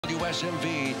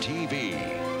WSMV TV.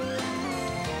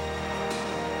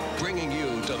 Bringing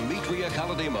you Demetria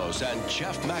Kaladimos and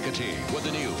Jeff McAtee with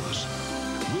the news.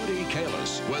 Rudy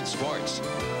Kalis with sports.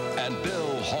 And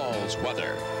Bill Hall's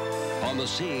weather. On the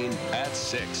scene at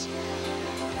 6.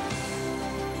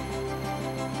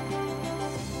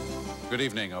 Good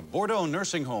evening. A Bordeaux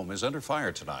nursing home is under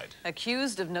fire tonight.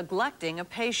 Accused of neglecting a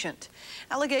patient.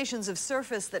 Allegations have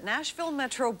surfaced that Nashville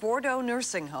Metro Bordeaux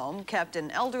nursing home kept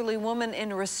an elderly woman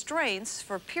in restraints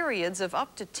for periods of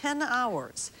up to 10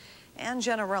 hours. Ann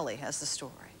Gennarelli has the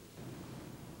story.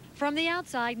 From the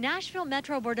outside, Nashville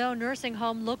Metro Bordeaux nursing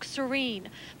home looks serene,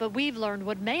 but we've learned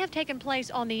what may have taken place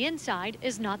on the inside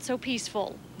is not so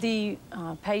peaceful. The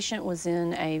patient was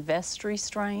in a vest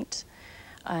restraint,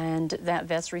 and that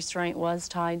vest restraint was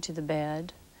tied to the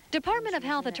bed. Department of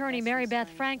Health attorney Mary Beth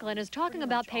Franklin is talking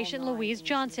about patient Louise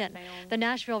Johnson. The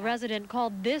Nashville resident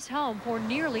called this home for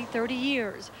nearly 30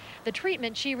 years. The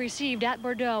treatment she received at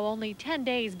Bordeaux only 10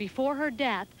 days before her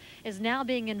death is now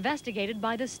being investigated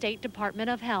by the State Department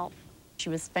of Health. She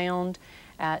was found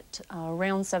at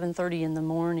around 7:30 in the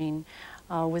morning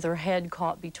with her head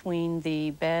caught between the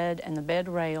bed and the bed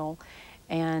rail,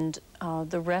 and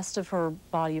the rest of her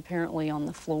body apparently on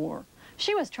the floor.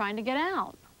 She was trying to get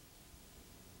out.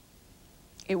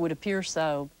 It would appear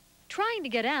so. Trying to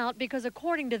get out because,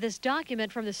 according to this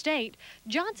document from the state,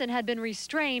 Johnson had been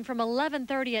restrained from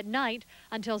 11:30 at night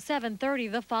until 7:30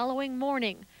 the following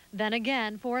morning, then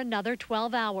again for another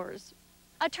 12 hours.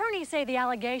 Attorneys say the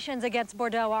allegations against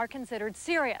Bordeaux are considered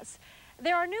serious.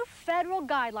 There are new federal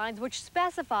guidelines which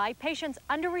specify patients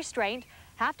under restraint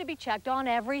have to be checked on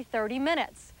every 30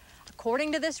 minutes.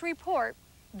 According to this report,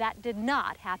 that did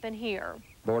not happen here.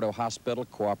 Bordeaux Hospital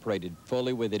cooperated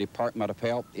fully with the Department of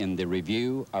Health in the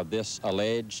review of this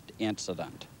alleged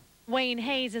incident. Wayne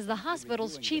Hayes is the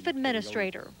hospital's chief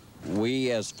administrator.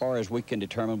 We, as far as we can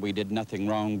determine, we did nothing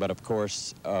wrong, but of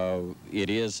course it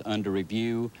is under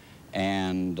review,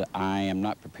 and I am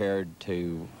not prepared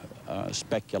to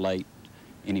speculate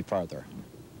any further.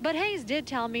 But Hayes did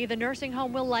tell me the nursing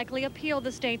home will likely appeal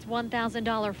the state's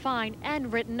 $1,000 fine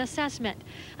and written assessment.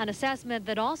 An assessment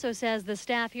that also says the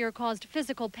staff here caused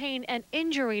physical pain and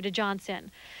injury to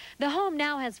Johnson. The home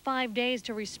now has 5 days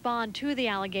to respond to the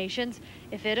allegations.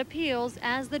 If it appeals,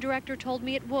 as the director told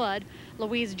me it would,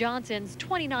 Louise Johnson's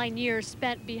 29 years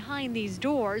spent behind these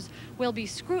doors will be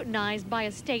scrutinized by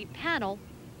a state panel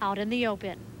out in the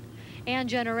open. Ann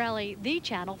Gennarelli, the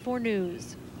Channel 4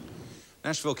 News.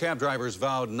 Nashville cab drivers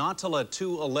vowed not to let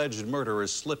two alleged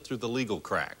murderers slip through the legal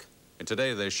crack. And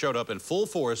today they showed up in full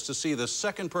force to see the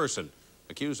second person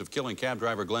accused of killing cab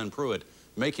driver Glenn Pruitt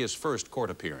make his first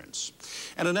court appearance.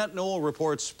 And Annette Knoll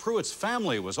reports Pruitt's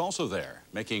family was also there,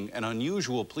 making an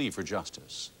unusual plea for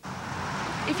justice.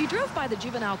 If you drove by the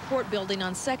juvenile court building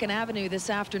on 2nd Avenue this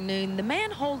afternoon, the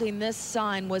man holding this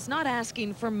sign was not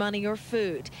asking for money or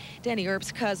food. Danny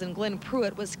Earp's cousin, Glenn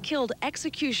Pruitt, was killed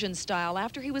execution style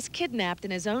after he was kidnapped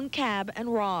in his own cab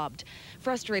and robbed.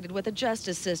 Frustrated with the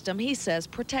justice system he says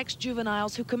protects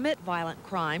juveniles who commit violent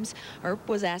crimes, Earp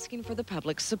was asking for the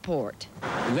public's support.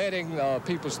 Letting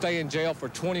people stay in jail for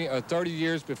 20 or 30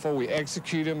 years before we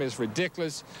execute them is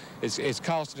ridiculous. It's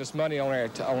costing us money on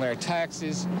our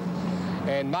taxes.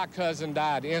 And my cousin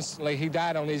died instantly. He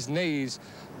died on his knees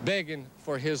begging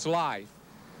for his life.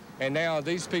 And now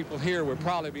these people here will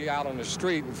probably be out on the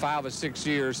street in 5 or 6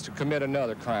 years to commit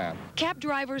another crime. Cab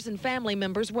drivers and family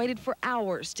members waited for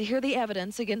hours to hear the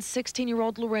evidence against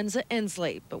 16-year-old Lorenza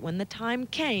Inslee. But when the time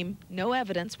came, no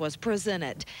evidence was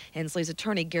presented. Inslee's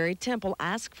attorney, Gary Temple,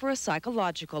 asked for a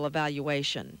psychological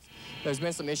evaluation. There's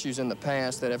been some issues in the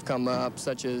past that have come up,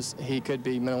 such as he could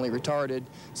be mentally retarded.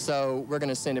 So we're going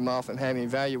to send him off and have him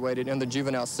evaluated. In the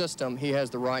juvenile system, he has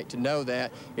the right to know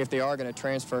that if they are going to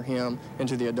transfer him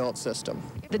into the adult system.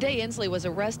 The day Inslee was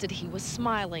arrested, he was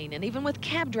smiling, and even with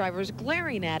cab drivers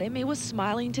glaring at him, he was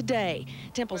smiling today.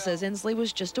 Temple says Inslee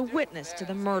was just a witness to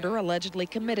the murder allegedly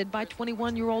committed by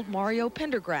 21-year-old Mario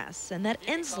Pendergrass, and that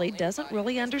Inslee doesn't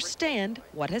really understand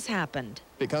what has happened.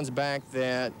 If it comes back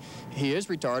that he is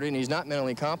retarded and he's not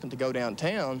mentally competent to go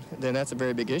downtown, then that's a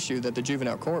very big issue that the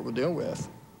juvenile court will deal with.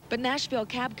 But Nashville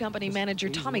Cab Company manager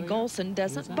Tommy Golson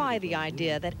doesn't buy the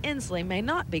idea that Inslee may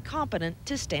not be competent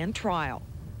to stand trial.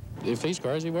 If he's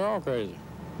crazy, we're all crazy.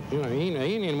 You know, he ain't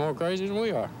any more crazy than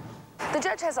we are. The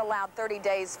judge has allowed 30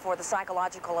 days for the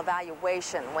psychological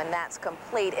evaluation. When that's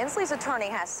complete, Inslee's attorney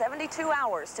has 72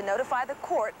 hours to notify the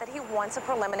court that he wants a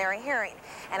preliminary hearing.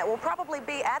 And it will probably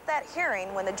be at that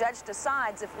hearing when the judge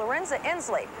decides if Lorenza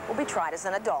Inslee will be tried as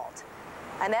an adult.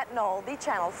 Annette Knoll, the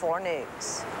Channel 4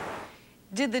 News.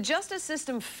 Did the justice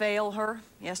system fail her?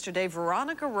 Yesterday,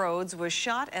 Veronica Rhodes was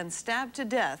shot and stabbed to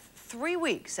death 3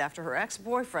 weeks after her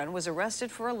ex-boyfriend was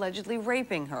arrested for allegedly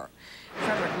raping her.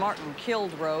 Frederick Martin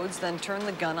killed Rhodes, then turned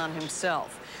the gun on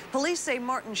himself. Police say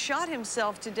Martin shot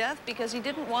himself to death because he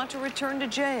didn't want to return to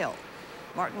jail.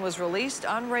 Martin was released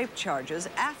on rape charges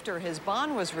after his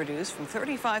bond was reduced from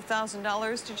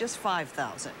 $35,000 to just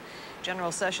 $5,000.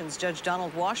 General Sessions Judge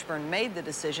Donald Washburn made the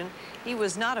decision. He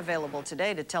was not available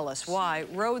today to tell us why.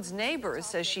 Rhodes' neighbor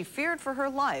says she feared for her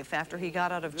life after he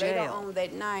got out of jail. Later on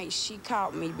that night, she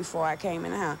called me before I came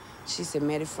in the house. She said,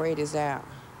 "Matty Fred is out."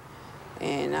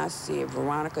 And I said,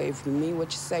 "Veronica, if you mean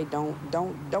what you say,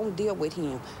 don't deal with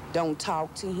him. Don't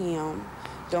talk to him.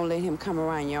 Don't let him come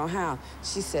around your house."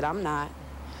 She said, I'm not.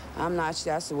 I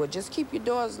said, "Well, just keep your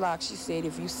doors locked." She said,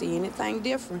 "If you see anything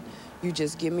different, you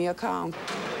just give me a call."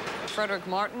 Frederick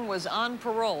Martin was on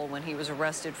parole when he was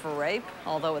arrested for rape,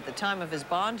 although at the time of his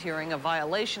bond hearing, a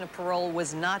violation of parole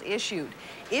was not issued.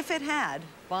 If it had,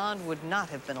 bond would not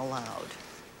have been allowed.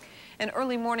 An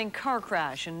early morning car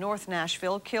crash in North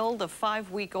Nashville killed a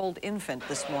 5-week-old infant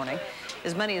this morning.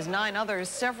 As many as 9 others,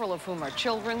 several of whom are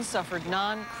children, suffered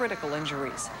non-critical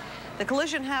injuries. The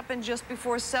collision happened just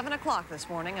before 7 o'clock this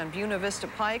morning on Buena Vista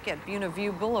Pike at Buena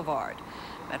View Boulevard.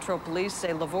 Metro Police say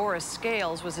Lavora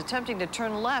Scales was attempting to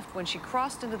turn left when she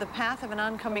crossed into the path of an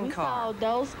oncoming car. We saw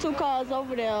those 2 cars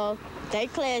over there. They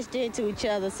clashed into each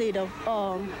other. See, the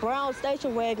brown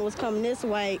station wagon was coming this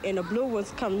way, and the blue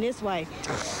was coming this way.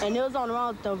 And it was on the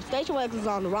wrong. The station wagon was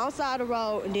on the wrong side of the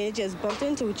road, and then it just bumped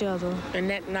into each other. And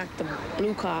that knocked the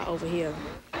blue car over here.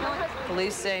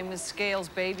 Police say Ms. Scales'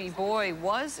 baby boy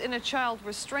was in a child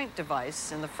restraint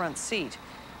device in the front seat.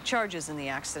 Charges in the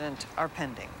accident are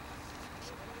pending.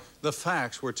 The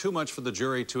facts were too much for the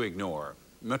jury to ignore.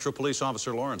 Metro Police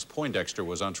Officer Lawrence Poindexter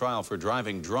was on trial for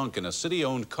driving drunk in a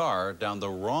city-owned car down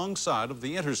the wrong side of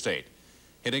the interstate,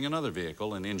 hitting another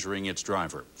vehicle and injuring its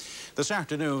driver. This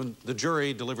afternoon, the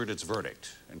jury delivered its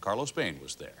verdict, and Carlos Bain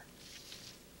was there.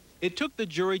 It took the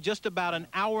jury just about an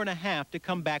hour and a half to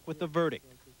come back with the verdict.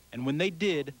 And when they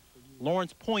did,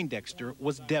 Lawrence Poindexter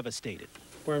was devastated.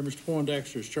 Where Mr.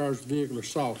 Poindexter is charged with vehicular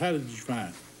assault, how did you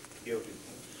find? Guilty.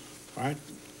 All right.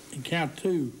 In count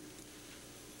 2,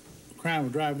 crime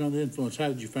of driving under the influence, how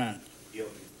did you find?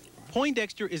 Guilty.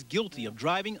 Poindexter is guilty of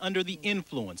driving under the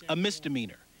influence, a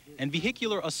misdemeanor, and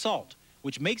vehicular assault,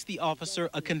 which makes the officer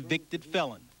a convicted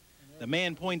felon. The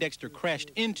man Poindexter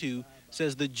crashed into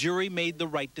says the jury made the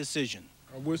right decision.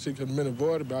 I wish it could have been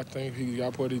avoided, but I think he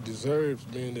got what he deserves,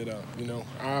 being that,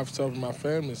 I've suffered, my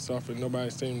family suffered, nobody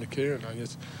seemed to care, and I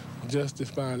guess justice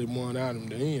finally won out in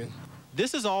the end.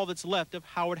 This is all that's left of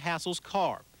Howard Hassel's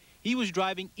car. He was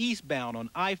driving eastbound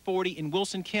on I-40 in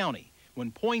Wilson County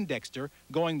when Poindexter,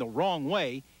 going the wrong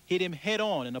way, hit him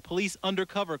head-on in a police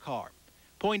undercover car.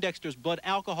 Poindexter's blood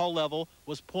alcohol level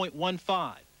was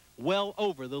 .15, well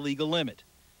over the legal limit.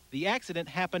 The accident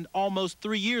happened almost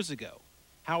 3 years ago.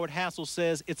 Howard Hassel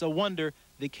says it's a wonder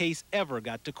the case ever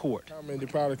got to court. I mean,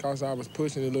 probably because I was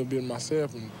pushing it a little bit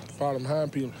myself and following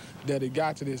behind people, that it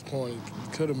got to this point.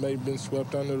 It could have maybe been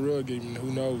swept under the rug even,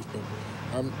 who knows.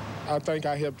 But I think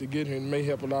I helped to get here and may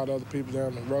help a lot of other people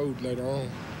down the road later on.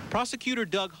 Prosecutor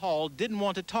Doug Hall didn't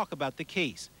want to talk about the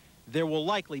case. There will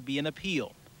likely be an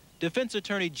appeal. Defense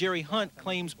attorney Jerry Hunt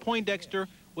claims Poindexter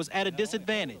was at a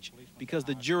disadvantage because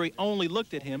the jury only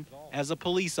looked at him as a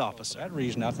police officer. For that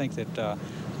reason, I think that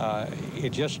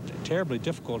it's just terribly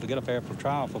difficult to get a fair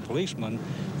trial for a policeman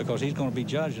because he's going to be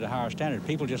judged at a higher standard.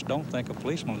 People just don't think a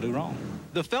policeman will do wrong.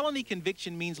 The felony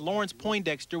conviction means Lawrence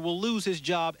Poindexter will lose his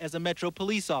job as a Metro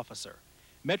police officer.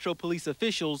 Metro police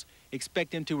officials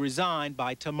expect him to resign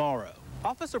by tomorrow.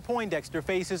 Officer Poindexter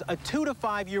faces a 2 to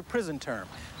 5 year prison term.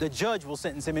 The judge will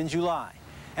sentence him in July.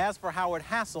 As for Howard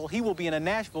Hassel, he will be in a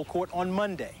Nashville court on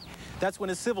Monday. That's when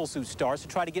his civil suit starts to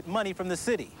try to get money from the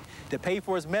city to pay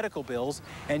for his medical bills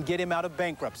and get him out of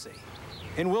bankruptcy.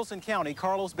 In Wilson County,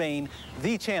 Carlos Bain,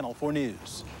 The Channel 4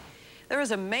 News. There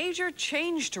is a major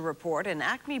change to report in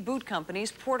Acme Boot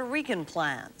Company's Puerto Rican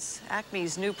plans.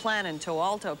 Acme's new plan in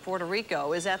Toalta, Puerto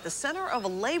Rico, is at the center of a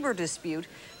labor dispute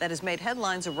that has made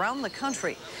headlines around the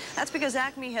country. That's because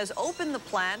Acme has opened the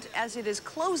plant as it is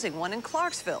closing one in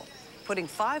Clarksville, putting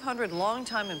 500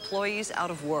 longtime employees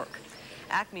out of work.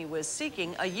 Acme was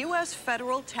seeking a U.S.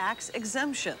 federal tax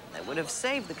exemption that would have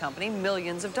saved the company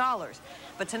millions of dollars.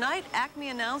 But tonight, Acme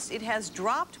announced it has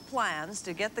dropped plans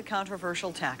to get the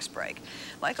controversial tax break.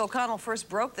 Mike O'Connell first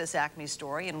broke this Acme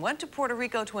story and went to Puerto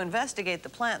Rico to investigate the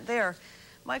plant there.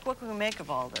 Mike, what can we make of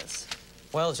all this?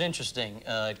 Well, it's interesting.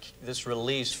 This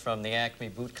release from the Acme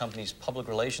Boot Company's public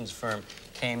relations firm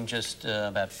came just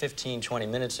about 15, 20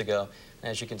 minutes ago.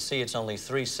 And as you can see, it's only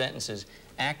 3 sentences.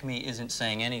 Acme isn't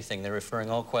saying anything. They're referring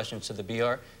all questions to the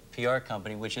PR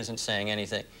company, which isn't saying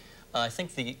anything. I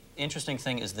think the interesting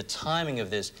thing is the timing of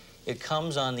this. It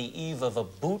comes on the eve of a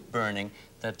boot burning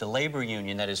that the labor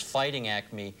union that is fighting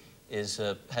Acme has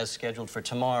scheduled for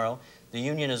tomorrow. The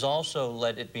union has also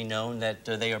let it be known that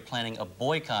they are planning a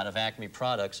boycott of Acme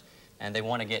products, and they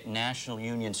want to get national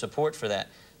union support for that.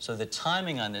 So the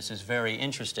timing on this is very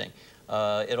interesting.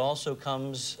 It also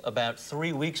comes about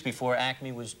 3 weeks before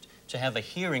Acme was to have a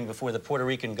hearing before the Puerto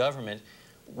Rican government,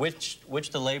 which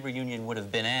the labor union would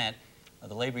have been at.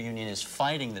 The labor union is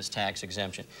fighting this tax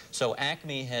exemption. So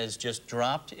Acme has just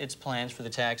dropped its plans for the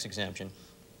tax exemption.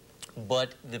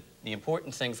 But the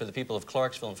important thing for the people of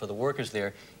Clarksville and for the workers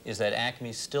there is that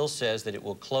Acme still says that it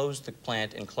will close the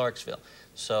plant in Clarksville.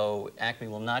 So Acme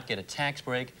will not get a tax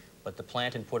break, but the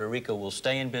plant in Puerto Rico will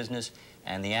stay in business,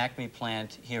 and the Acme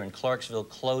plant here in Clarksville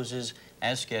closes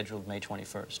as scheduled May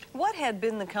 21st. What had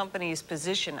been the company's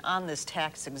position on this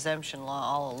tax exemption law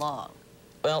all along?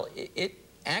 Well,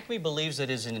 Acme believes that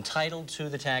it is entitled to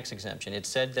the tax exemption. It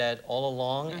said that all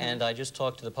along, and I just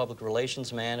talked to the public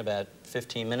relations man about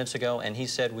 15 minutes ago, and he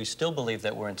said we still believe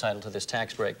that we're entitled to this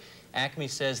tax break. Acme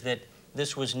says that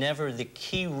this was never the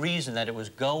key reason that it was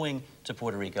going to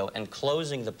Puerto Rico and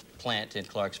closing the plant in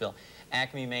Clarksville.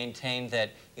 Acme maintained that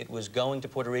it was going to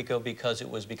Puerto Rico because it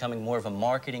was becoming more of a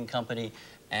marketing company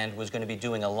and was going to be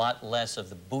doing a lot less of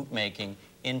the boot making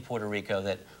in Puerto Rico,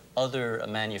 that other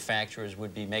manufacturers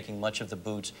would be making much of the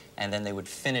boots, and then they would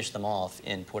finish them off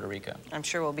in Puerto Rico. I'm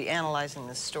sure we'll be analyzing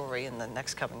this story in the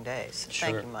next coming days.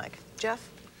 Sure. Thank you, Mike. Jeff?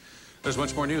 There's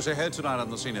much more news ahead tonight on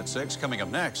The Scene at 6. Coming up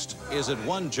next, is it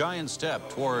one giant step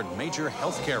toward major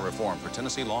health care reform for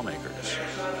Tennessee lawmakers?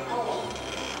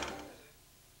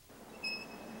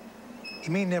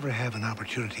 You may never have an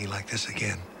opportunity like this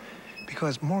again,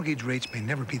 because mortgage rates may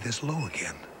never be this low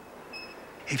again.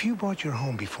 If you bought your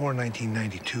home before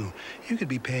 1992, you could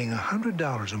be paying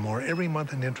 $100 or more every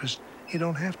month in interest you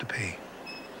don't have to pay.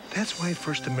 That's why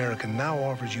First American now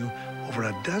offers you over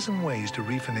a dozen ways to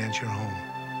refinance your home.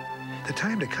 The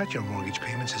time to cut your mortgage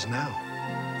payments is now.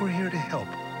 We're here to help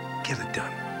get it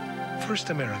done. First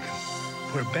American,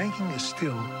 where banking is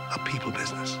still a people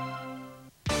business.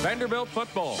 Vanderbilt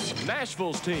football,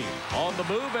 Nashville's team, on the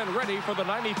move and ready for the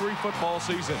 '93 football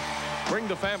season. Bring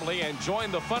the family and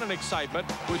join the fun and excitement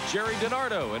with Jerry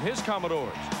DiNardo and his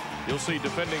Commodores. You'll see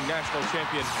defending national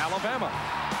champion Alabama,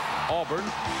 Auburn,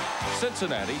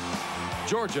 Cincinnati,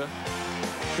 Georgia,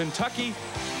 Kentucky,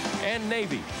 and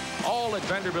Navy, all at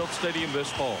Vanderbilt Stadium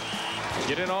this fall.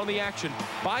 Get in on the action.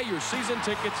 Buy your season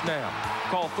tickets now.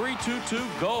 Call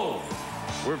 322-GOAL.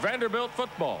 We're Vanderbilt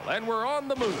football, and we're on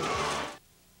the move.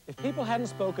 If people hadn't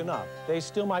spoken up, they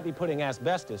still might be putting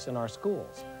asbestos in our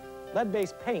schools.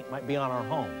 Lead-based paint might be on our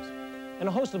homes. And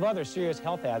a host of other serious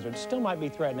health hazards still might be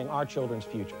threatening our children's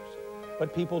futures.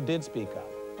 But people did speak up.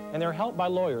 And they're helped by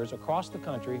lawyers across the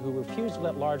country who refuse to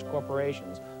let large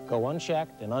corporations go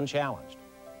unchecked and unchallenged.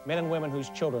 Men and women whose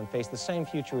children face the same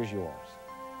future as yours.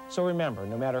 So remember,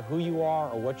 no matter who you are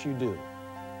or what you do,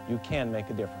 you can make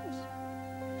a difference.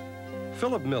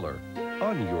 Philip Miller,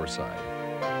 on your side.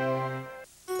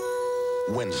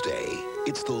 Wednesday,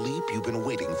 it's the leap you've been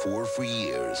waiting for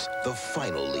years. The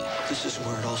final leap. This is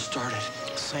where it all started.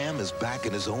 Sam is back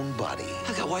in his own body.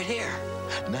 I got white hair.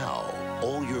 Now,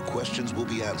 all your questions will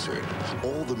be answered.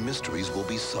 All the mysteries will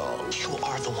be solved. You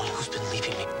are the one who's been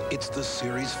leaping me. It's the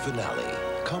series finale.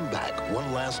 Come back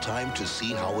one last time to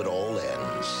see how it all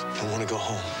ends. I want to go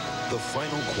home. The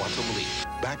final quantum leap.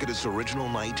 Back at its original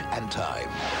night and time.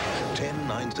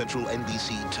 10/9 Central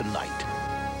NBC tonight.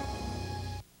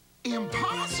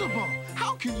 Impossible!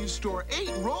 How can you store 8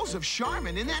 rolls of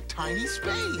Charmin in that tiny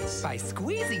space? By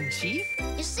squeezing, Chief.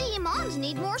 You see, moms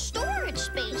need more storage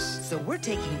space. So we're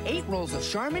taking 8 rolls of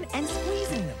Charmin and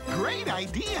squeezing them. Great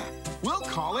idea! We'll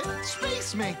call it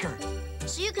Space Maker.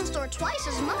 So you can store twice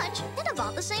as much in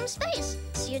about the same space,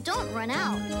 so you don't run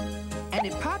out. And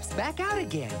it pops back out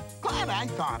again. Glad I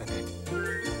thought of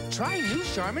it. Try new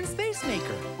Charmin Space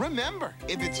Maker. Remember,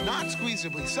 if it's not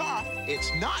squeezably soft, it's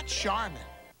not Charmin.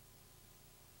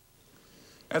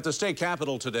 At the state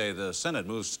capitol today, the Senate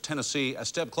moves Tennessee a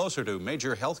step closer to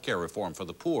major health care reform for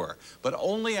the poor, but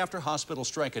only after hospitals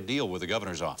strike a deal with the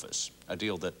governor's office, a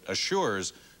deal that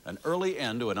assures an early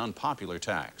end to an unpopular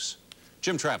tax.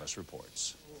 Jim Travis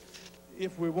reports.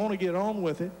 If we want to get on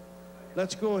with it,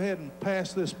 let's go ahead and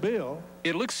pass this bill.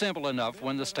 It looks simple enough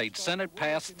when the state Senate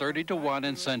passed 30-1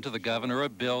 and sent to the governor a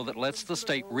bill that lets the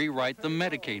state rewrite the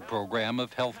Medicaid program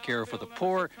of health care for the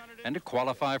poor and to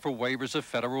qualify for waivers of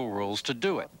federal rules to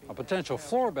do it. A potential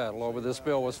floor battle over this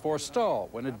bill was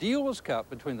forestalled when a deal was cut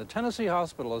between the Tennessee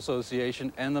Hospital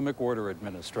Association and the McWhorter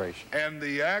administration. And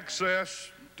the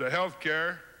access to health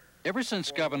care. Ever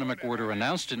since Governor McWhorter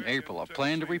announced in April a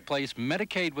plan to replace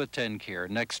Medicaid with TennCare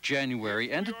next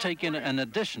January and to take in an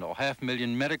additional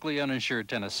 500,000 medically uninsured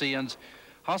Tennesseans,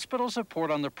 hospitals have poured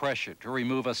on the pressure to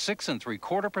remove a 6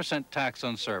 3/4% tax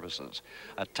on services,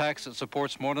 a tax that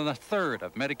supports more than a third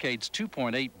of Medicaid's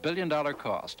 $2.8 billion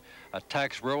cost, a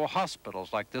tax rural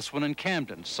hospitals like this one in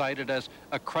Camden cited as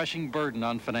a crushing burden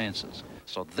on finances.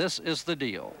 So this is the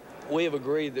deal. We have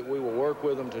agreed that we will work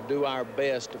with them to do our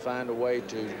best to find a way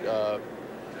to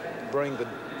bring the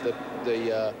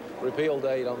repeal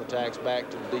date on the tax back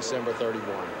to December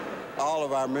 31. All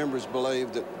of our members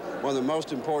believe that one of the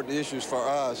most important issues for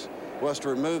us was to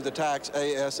remove the tax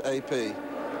ASAP.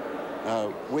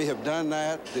 We have done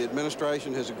that. The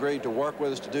administration has agreed to work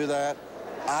with us to do that.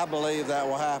 I believe that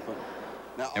will happen.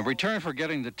 Now, in return for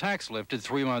getting the tax lifted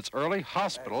 3 months early,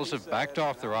 hospitals have backed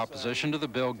off their opposition to the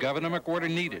bill Governor McWhorter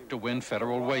needed to win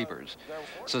federal waivers.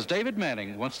 Says David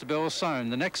Manning, once the bill is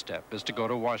signed, the next step is to go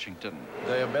to Washington.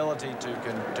 The ability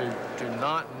to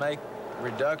not make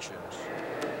reductions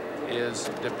is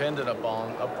dependent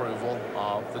upon approval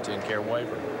of the TennCare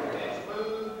waiver.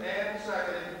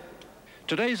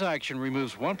 Today's action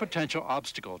removes one potential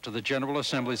obstacle to the General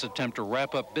Assembly's attempt to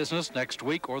wrap up business next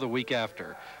week or the week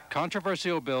after.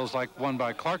 Controversial bills like one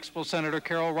by Clarksville Senator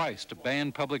Carol Rice to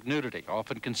ban public nudity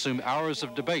often consume hours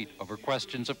of debate over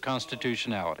questions of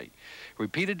constitutionality.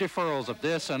 Repeated deferrals of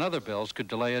this and other bills could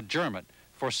delay adjournment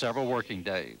for several working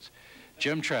days.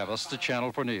 Jim Travis, the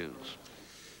Channel 4 News.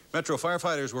 Metro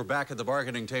firefighters were back at the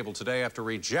bargaining table today after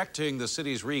rejecting the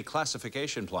city's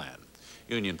reclassification plan.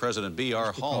 Union President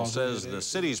B.R. Hall says the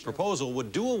city's proposal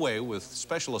would do away with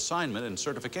special assignment and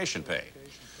certification pay.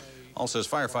 Hall says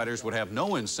firefighters would have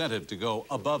no incentive to go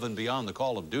above and beyond the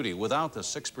call of duty without the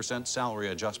 6% salary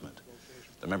adjustment.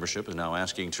 The membership is now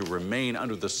asking to remain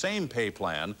under the same pay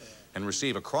plan and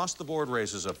receive across-the-board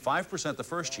raises of 5% the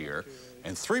first year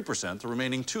and 3% the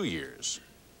remaining 2 years.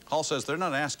 Hall says they're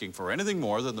not asking for anything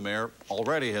more than the mayor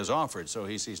already has offered, so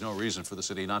he sees no reason for the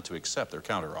city not to accept their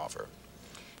counteroffer.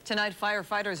 Tonight,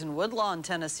 firefighters in Woodlawn,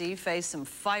 Tennessee face some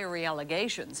fiery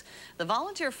allegations. The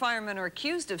volunteer firemen are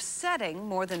accused of setting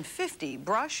more than 50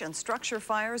 brush and structure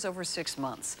fires over 6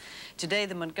 months. Today,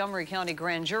 the Montgomery County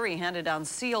grand jury handed down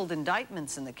sealed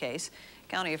indictments in the case.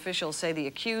 County officials say the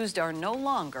accused are no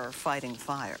longer fighting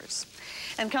fires.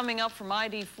 And coming up from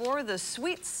ID4, the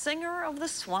sweet singer of the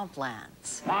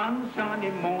swamplands. One Sunday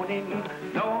morning,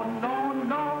 no, no,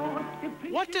 no.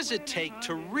 What does it take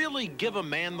to really give a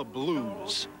man the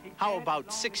blues? How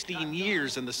about 16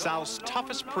 years in the South's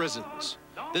toughest prisons?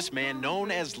 This man,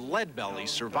 known as Leadbelly,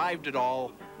 survived it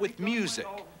all with music.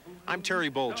 I'm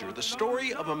Terry Bolger, the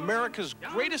story of America's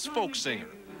greatest folk singer,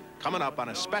 coming up on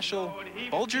a special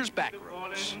Bolger's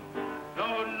Backroads.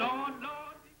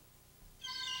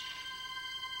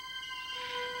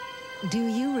 Do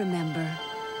you remember?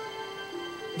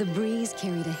 The breeze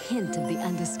carried a hint of the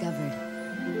undiscovered.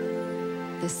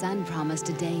 The sun promised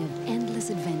a day of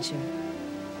endless adventure.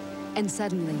 And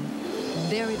suddenly,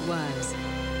 there it was.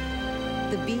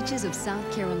 The beaches of South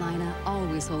Carolina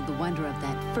always hold the wonder of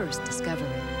that first discovery.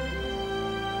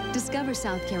 Discover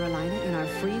South Carolina in our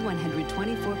free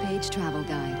 124-page travel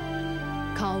guide.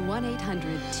 Call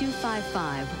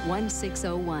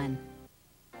 1-800-255-1601.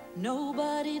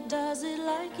 Nobody does it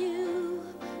like you,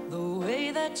 the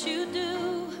way that you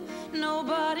do.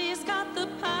 Nobody's got the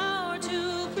power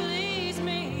to please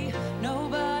me.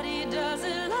 Nobody does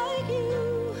it like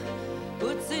you,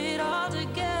 puts it all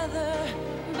together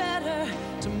better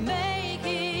to make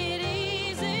it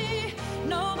easy.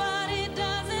 Nobody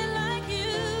does it like you,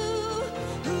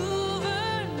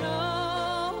 Hoover.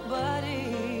 Nobody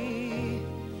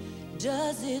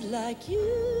does it like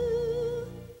you.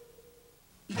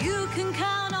 You can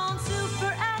count on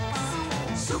Super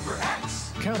X. Super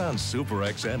X. Count on Super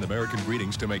X and American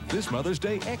Greetings to make this Mother's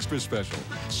Day extra special.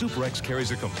 Super X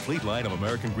carries a complete line of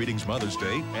American Greetings Mother's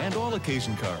Day and all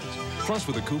occasion cards. Plus,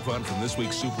 with a coupon from this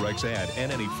week's Super X ad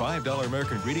and any $5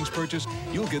 American Greetings purchase,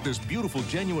 you'll get this beautiful,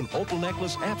 genuine opal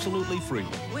necklace absolutely free.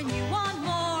 When you want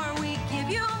more, we give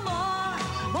you more.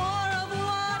 More of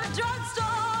what a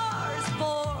drugstore's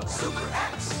for. Super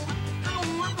X.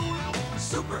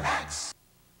 Super X.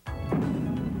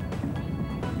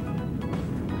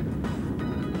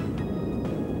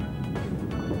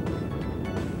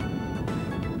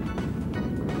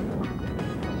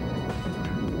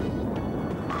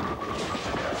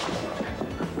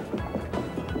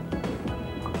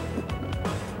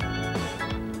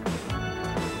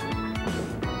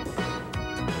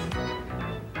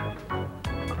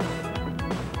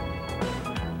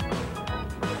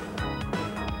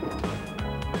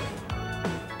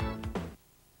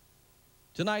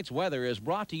 Tonight's weather is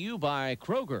brought to you by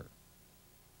Kroger.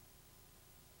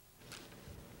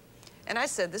 And I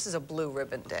said this is a blue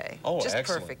ribbon day. Oh, just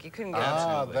excellent. Perfect. You couldn't get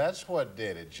it. That's what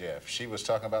did it, Jeff. She was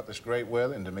talking about this great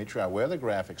weather, and Dimitri, our weather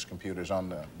graphics computer's on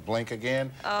the blink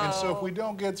again. Oh. And so if we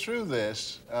don't get through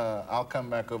this, I'll come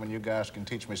back over and you guys can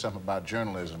teach me something about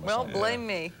journalism or well, something. blame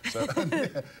me.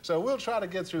 So we'll try to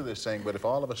get through this thing, but if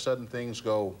all of a sudden things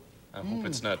go... I hope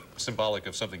it's not symbolic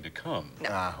of something to come. No.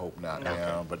 I hope not, No.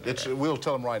 yeah, but it's, we'll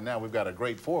tell them right now we've got a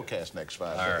great forecast next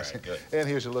 5 days. All right, good. And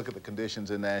here's a look at the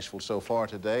conditions in Nashville so far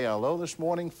today. Our low this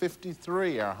morning,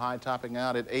 53. Our high topping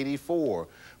out at 84.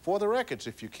 For the records,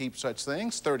 if you keep such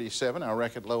things, 37, our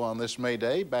record low on this May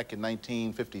Day back in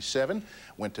 1957,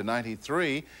 went to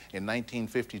 93 in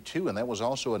 1952, and that was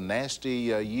also a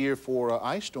nasty year for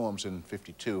ice storms in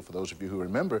 52, for those of you who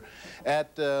remember.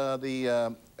 At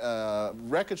the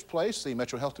records place, the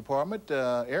Metro Health Department,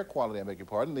 air quality, I beg your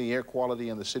pardon, the air quality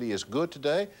in the city is good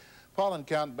today. Pollen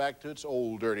count back to its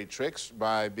old dirty tricks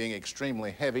by being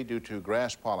extremely heavy due to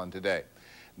grass pollen today.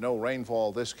 No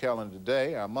rainfall this calendar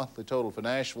day. Our monthly total for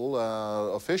Nashville,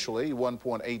 officially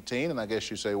 1.18, and I guess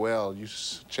you say, well, you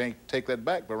take that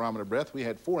back, barometer breath. We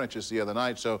had 4 inches the other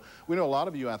night, so we know a lot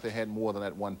of you out there had more than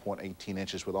that 1.18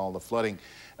 inches with all the flooding.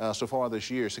 So far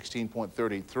this year,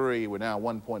 16.33. We're now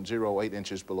 1.08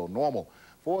 inches below normal.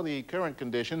 For the current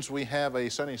conditions, we have a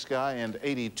sunny sky and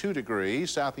 82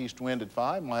 degrees, southeast wind at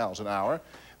 5 miles an hour.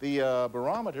 The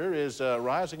barometer is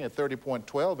rising at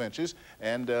 30.12 inches,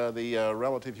 and the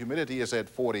relative humidity is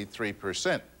at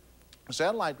 43%.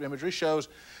 Satellite imagery shows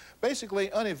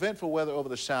basically uneventful weather over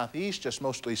the southeast, just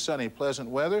mostly sunny, pleasant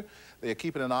weather. They are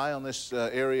keeping an eye on this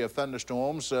area of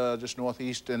thunderstorms just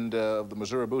northeast and of the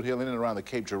Missouri Boot Hill in and around the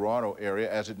Cape Girardeau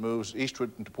area as it moves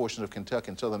eastward into portions of Kentucky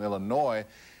and southern Illinois.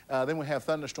 Then we have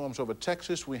thunderstorms over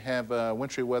Texas. We have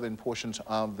wintry weather in portions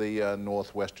of the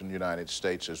northwestern United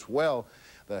States as well.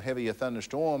 The heavier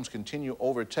thunderstorms continue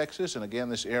over Texas, and again,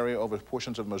 this area over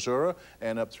portions of Missouri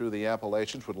and up through the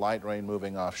Appalachians with light rain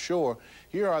moving offshore.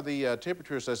 Here are the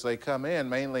temperatures as they come in,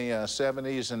 mainly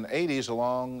 70s and 80s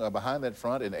along behind that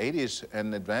front, and 80s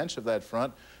in advance of that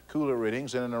front. Cooler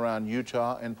readings in and around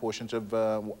Utah and portions of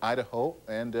Idaho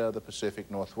and the Pacific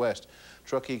Northwest.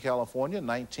 Truckee, California,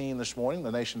 19 this morning,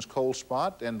 the nation's cold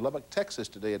spot, and Lubbock, Texas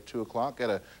today at 2 o'clock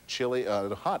at a chilly,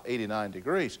 hot 89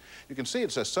 degrees. You can see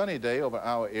it's a sunny day over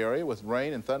our area with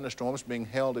rain and thunderstorms being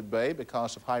held at bay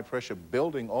because of high pressure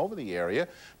building over the area.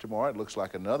 Tomorrow it looks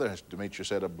like another, as Demetri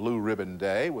said, a blue ribbon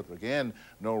day with, again,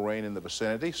 no rain in the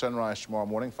vicinity. Sunrise tomorrow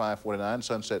morning, 5:49,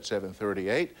 sunset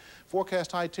 7:38.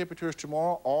 Forecast high temperatures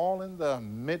tomorrow, all in the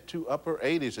mid to upper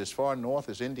 80s as far north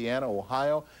as Indiana,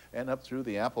 Ohio, and up through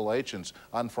the Appalachians.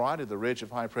 On Friday, the ridge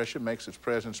of high pressure makes its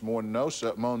presence more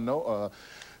it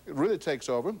really takes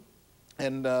over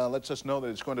and lets us know that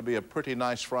it's going to be a pretty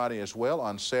nice Friday as well.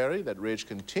 On Saturday, that ridge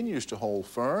continues to hold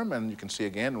firm, and you can see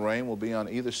again rain will be on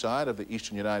either side of the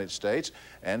eastern United States.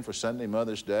 And for Sunday,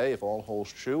 Mother's Day, if all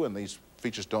holds true and these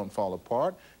features don't fall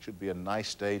apart, should be a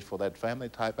nice day for that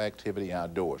family-type activity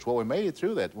outdoors. Well, we made it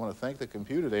through that. I want to thank the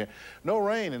computer there. No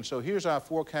rain, and so here's our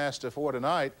forecast for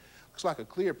tonight. Looks like a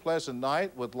clear, pleasant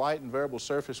night with light and variable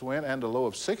surface wind and a low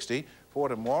of 60. For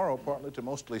tomorrow, partly to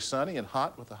mostly sunny and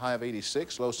hot with a high of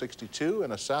 86, low 62,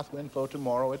 and a south wind for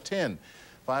tomorrow at 10.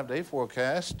 5-day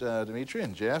forecast, Dimitri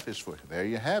and Jeff, is for, there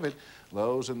you have it.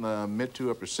 Lows in the mid to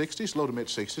upper 60s, low to mid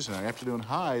 60s, and our afternoon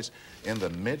highs in the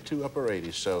mid to upper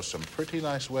 80s. So some pretty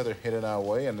nice weather headed our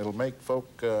way, and it'll make folk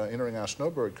entering our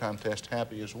snowbird contest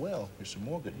happy as well. Here's some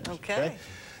more good news. Okay.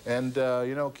 And,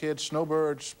 you know, kids,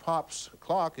 Snowbird's Pop's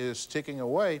clock is ticking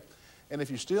away. And if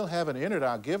you still haven't entered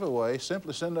our giveaway,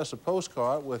 simply send us a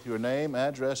postcard with your name,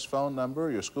 address, phone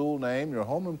number, your school name, your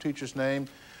homeroom teacher's name,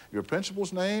 your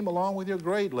principal's name, along with your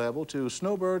grade level to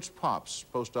Snowbird's Pops,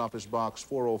 Post Office Box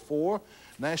 404,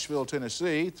 Nashville,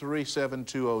 Tennessee,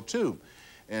 37202.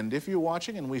 And if you're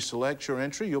watching and we select your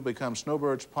entry, you'll become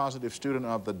Snowbird's Positive Student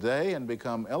of the Day and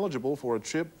become eligible for a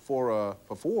trip for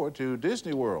four to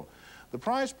Disney World. The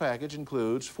prize package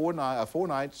includes four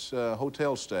nights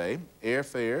hotel stay,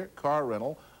 airfare, car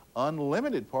rental,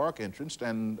 unlimited park entrance,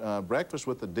 and breakfast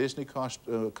with the Disney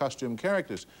costume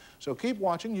characters. So keep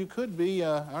watching. You could be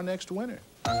our next winner.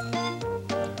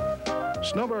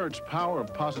 Snowbird's Power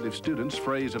of Positive Students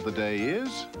phrase of the day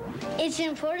is... It's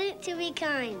important to be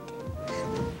kind.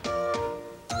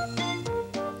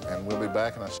 And we'll be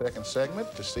back in our second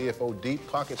segment to see if old Deep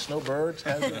Pocket Snowbirds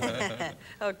has it.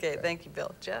 Okay, thank you,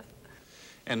 Bill. Jeff?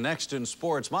 And next in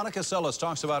sports, Monica Seles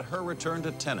talks about her return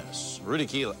to tennis. Rudy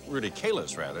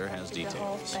Kalis, has details. The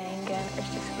whole thing, and it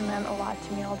just meant a lot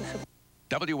to me, all the support.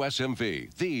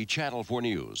 WSMV, the channel for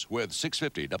news, with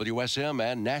 650 WSM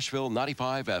and Nashville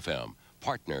 95 FM.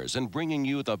 Partners in bringing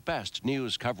you the best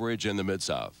news coverage in the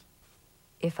Mid-South.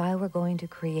 If I were going to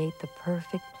create the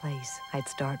perfect place, I'd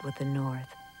start with the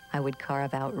north. I would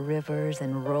carve out rivers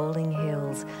and rolling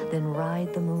hills, then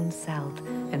ride the moon south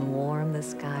and warm the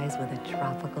skies with a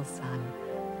tropical sun.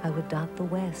 I would dot the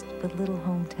west with little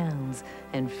hometowns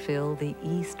and fill the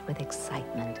east with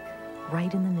excitement.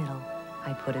 Right in the middle,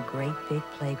 I'd put a great big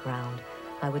playground.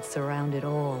 I would surround it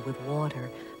all with water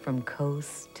from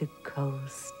coast to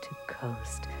coast to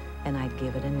coast, and I'd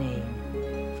give it a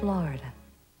name, Florida.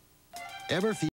 Ever feel